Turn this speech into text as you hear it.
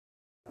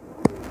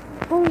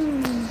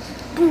Boom.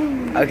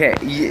 Boom. Okay,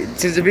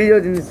 since the video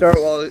didn't start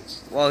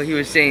while he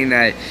was saying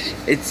that,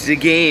 it's a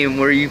game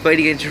where you fight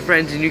against your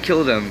friends and you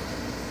kill them.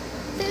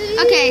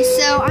 Okay,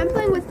 so I'm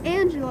playing with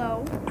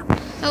Angelo.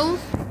 Oh.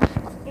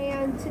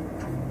 And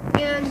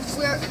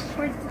we're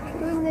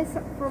doing this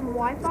from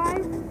Wi-Fi.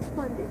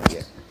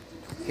 Yeah.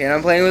 Okay, and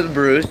I'm playing with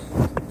Bruce.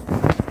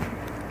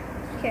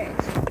 Okay.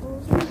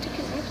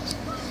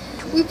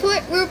 We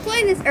were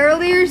playing this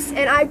earlier,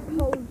 and I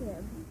pulled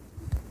him.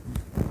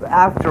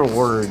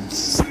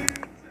 Afterwards.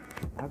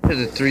 After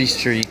the 3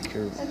 streak.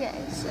 Okay,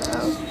 so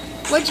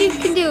what you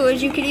can do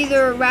is you can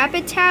either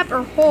rapid tap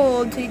or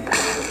hold to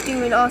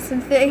do an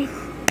awesome thing.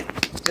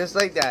 Just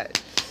like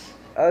that.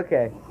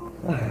 Okay.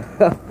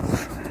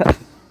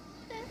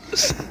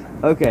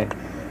 Okay.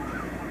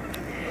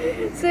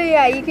 So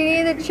yeah, you can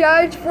either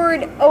charge for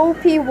an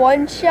OP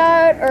one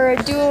shot or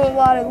do a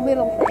lot of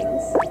little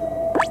things.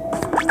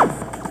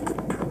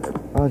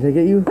 Oh, did I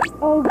get you?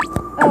 Oh,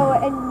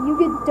 and you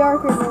get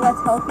darker the less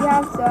health you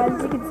have. So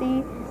as you can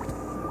see,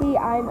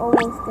 I'm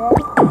almost dead.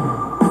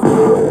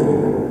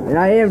 And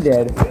I am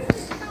dead.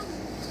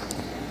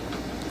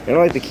 I don't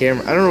like the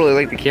camera. I don't really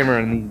like the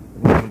camera in these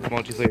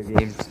multiplayer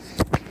games.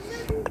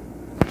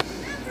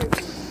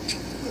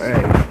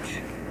 Alright.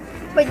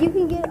 But you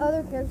can get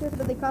other characters,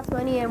 but they cost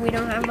money, and we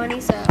don't have money.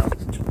 So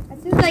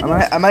as soon as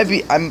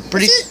I'm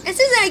pretty. As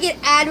soon as I get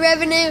ad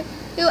revenue,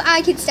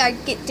 I can start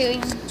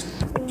doing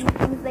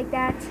things like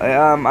that.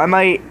 I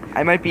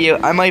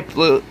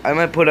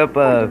might put up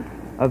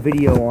a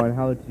video on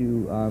how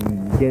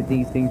to get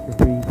these things for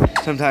free.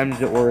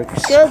 Sometimes it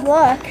works. Good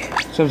luck.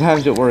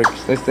 Sometimes it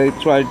works. That's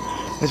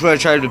what I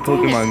tried with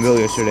Pokemon Go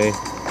yesterday.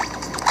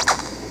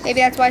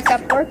 Maybe that's why it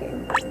stopped working.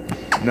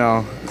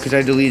 No, because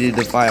I deleted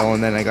the file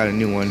and then I got a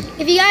new one.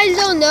 If you guys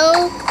don't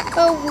know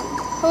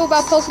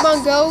about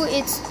Pokemon Go,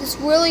 it's this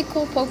really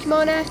cool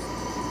Pokemon app,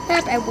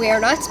 and we are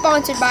not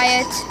sponsored by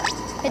it.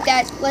 But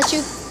that lets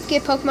you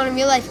get Pokemon in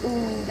real life.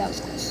 Ooh, that was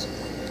close.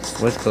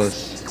 What's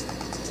close?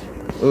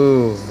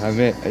 Ooh, I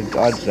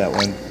dodged that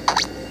one.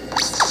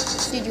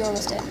 Dude, you're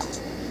almost dead.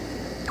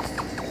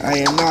 I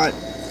am not.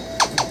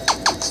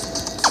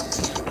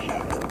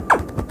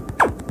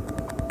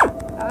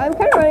 I'm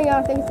kind of running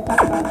out of things to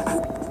talk about.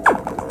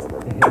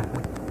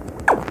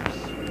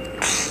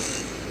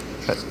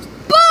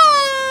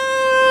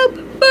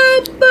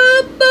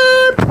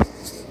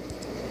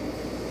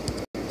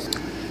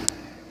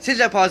 Since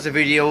I paused the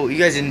video, you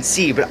guys didn't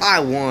see, but I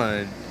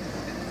won.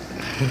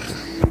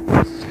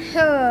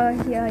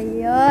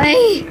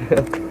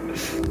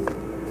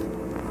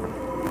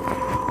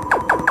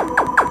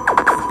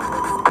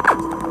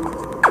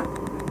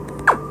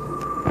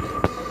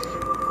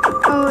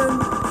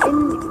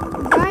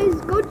 And guys,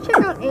 go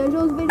check out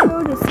Angelo's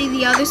video to see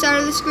the other side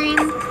of the screen.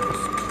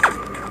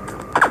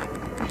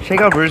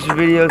 Check out Bruce's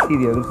video, see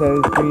the other side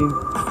of the screen.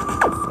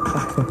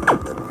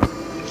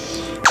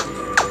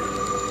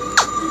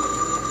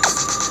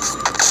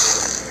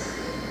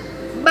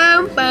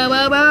 Bum, bum,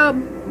 bum, bum,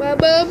 bum,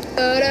 bum,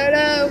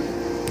 ba-da-da.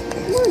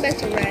 I'm going back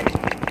to red.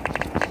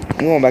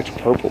 I'm going back to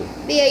purple.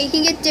 But yeah, you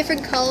can get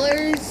different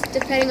colors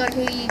depending on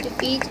who you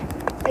defeat.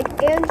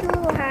 Like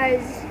Angelo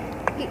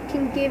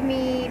can give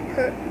me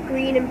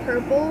green and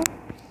purple,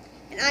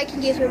 and I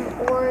can give him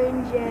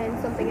orange and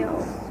something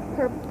else.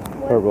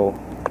 Purple.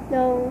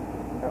 No,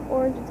 or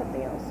orange and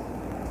something else.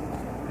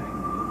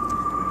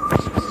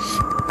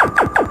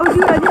 Oh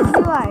dude, I just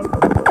realized.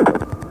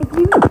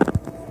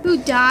 If you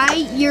Die,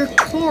 your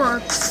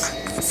corpse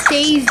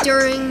stays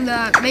during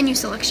the menu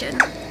selection.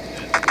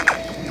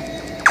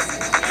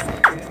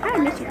 I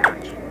miss you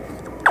much.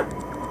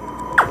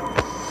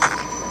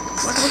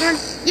 Welcome again.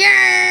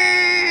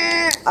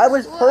 Yeah! I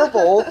was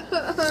purple.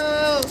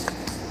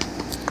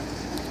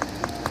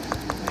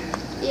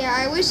 Yeah,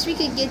 I wish we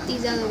could get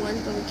these other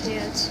ones, but we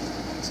can't.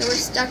 So we're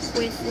stuck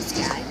with this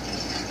guy.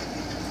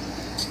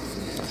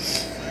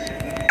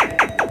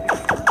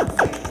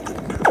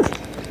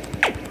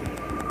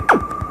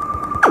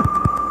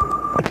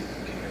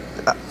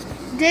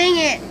 Dang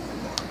it!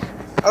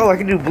 Oh, I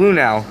can do blue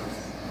now.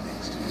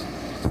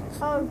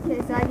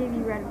 Okay, so I give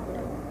you red and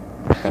blue.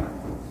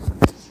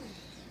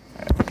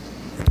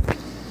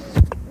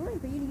 I'm waiting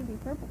for you to give me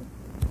purple.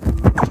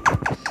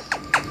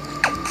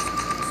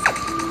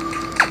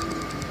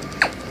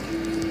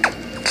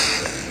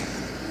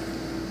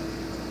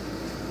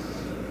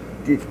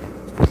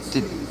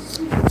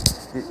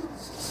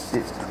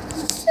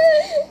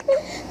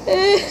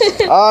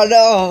 Oh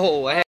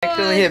no! I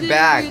accidentally hit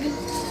back.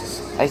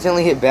 I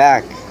accidentally hit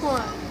back.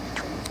 What?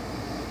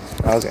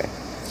 Okay.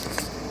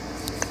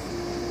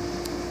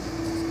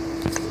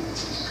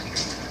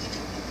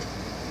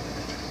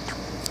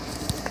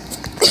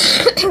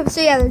 So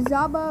yeah, there's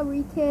Zaba,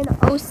 Riken,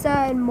 Osa,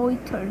 and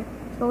Moiton.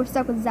 But we're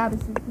stuck with Zaba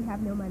since we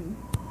have no money.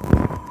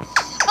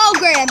 Oh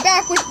great, I'm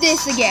back with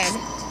this again.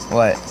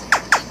 What?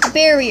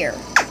 Barrier.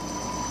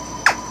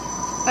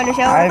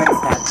 Understand?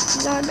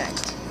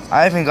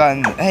 I haven't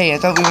gotten. Hey, I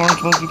thought we weren't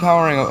supposed to be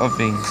powering up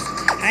things.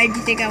 I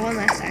think I won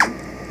last time.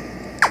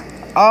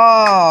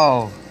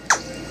 Oh.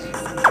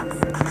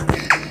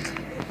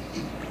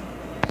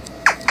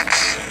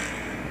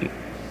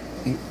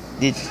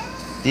 Did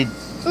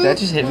that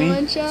just hit me?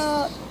 One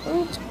shot.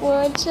 Oops,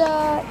 one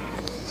shot.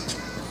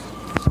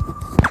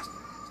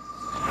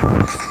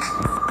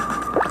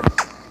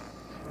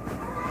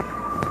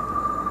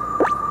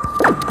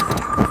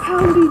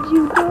 How did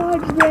you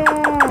dodge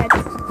that?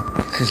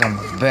 Because I'm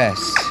the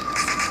best.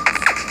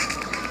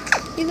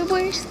 You're the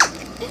worst.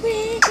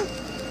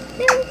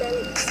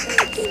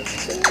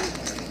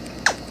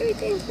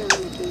 Everything's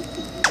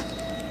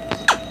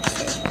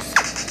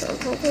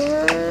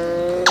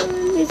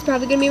It's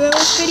probably gonna be my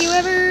worst video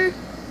ever.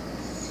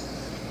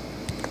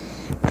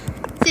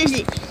 This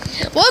is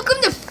welcome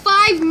to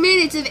 5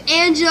 minutes of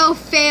Angelo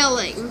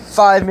failing.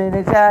 5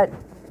 minutes at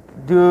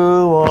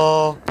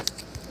duel.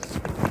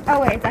 Oh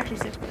wait, it's actually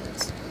 6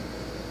 minutes.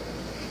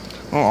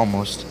 Oh,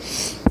 almost.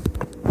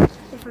 Well,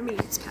 for me,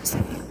 it's past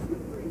that.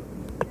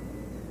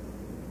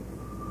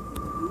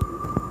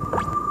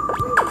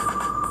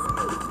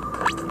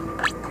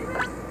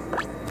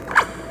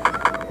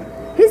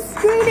 His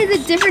screen is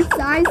a different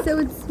size, so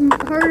it's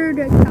harder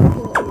to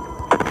calculate.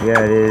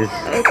 Yeah, it is.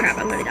 Oh crap!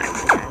 I'm gonna die.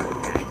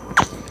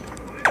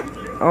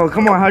 Oh,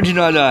 come on. How'd you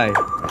not die?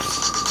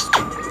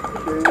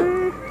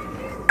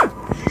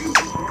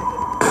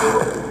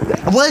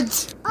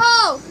 What?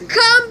 Oh,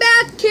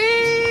 comeback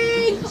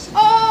king!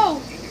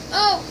 Oh!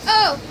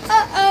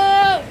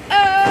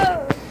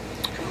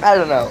 I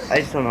don't know. I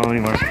just don't know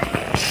anymore.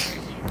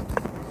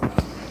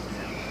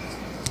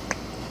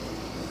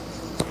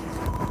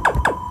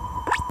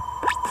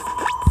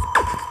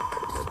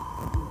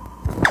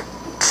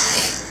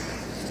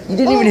 You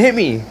didn't even hit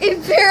me.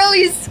 It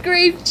barely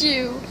scraped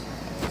you.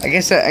 I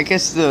guess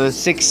the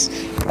six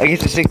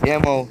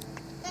ammo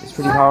is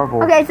pretty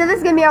powerful. Okay, so this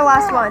is gonna be our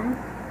last one.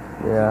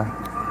 Yeah.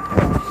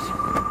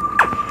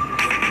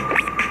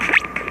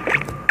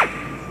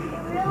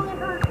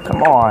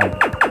 Come on.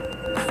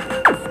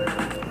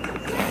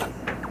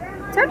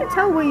 It's hard to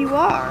tell where you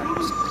are.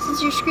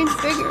 Since your screen's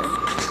bigger.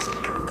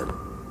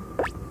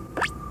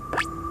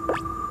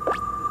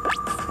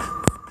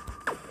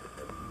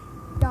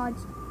 Dodge.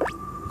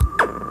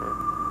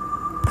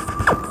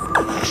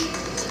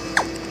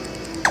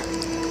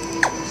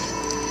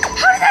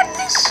 How did that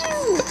miss you?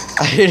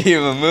 I didn't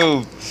even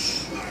move.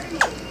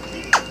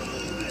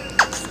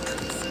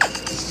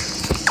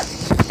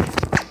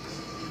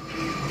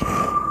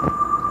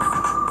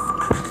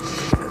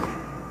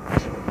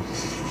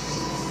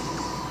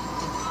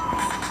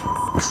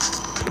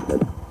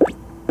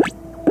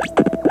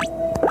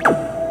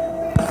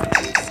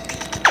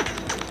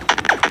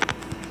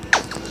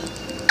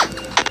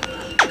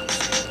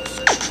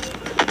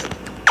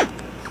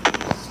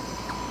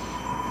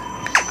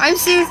 I'm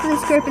seriously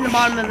scraping the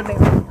bottom of the barrel.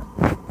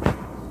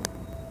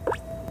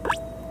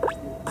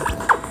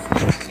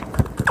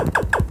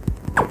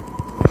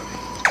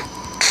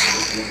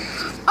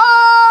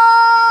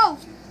 Oh!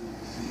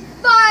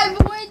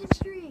 5-win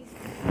streak.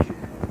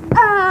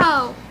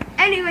 Oh!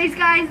 Anyways,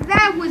 guys,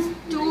 that was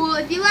Duel.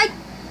 If you liked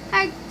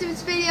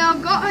this video,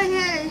 go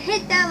ahead and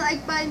hit that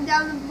like button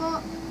down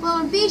below,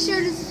 and be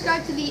sure to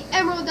subscribe to the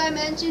Emerald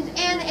Dimensions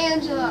and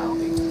Angelo.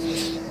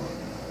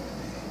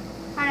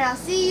 Alright, I'll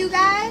see you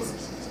guys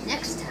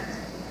next time.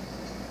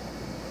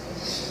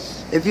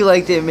 If you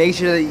liked it, make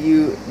sure that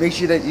you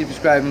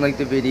subscribe and like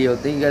the video.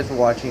 Thank you guys for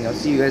watching. I'll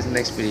see you guys in the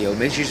next video.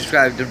 Make sure you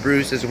subscribe to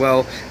Bruce as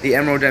well, the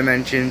Emerald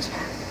Dimensions.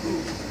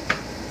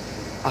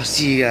 I'll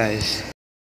see you guys.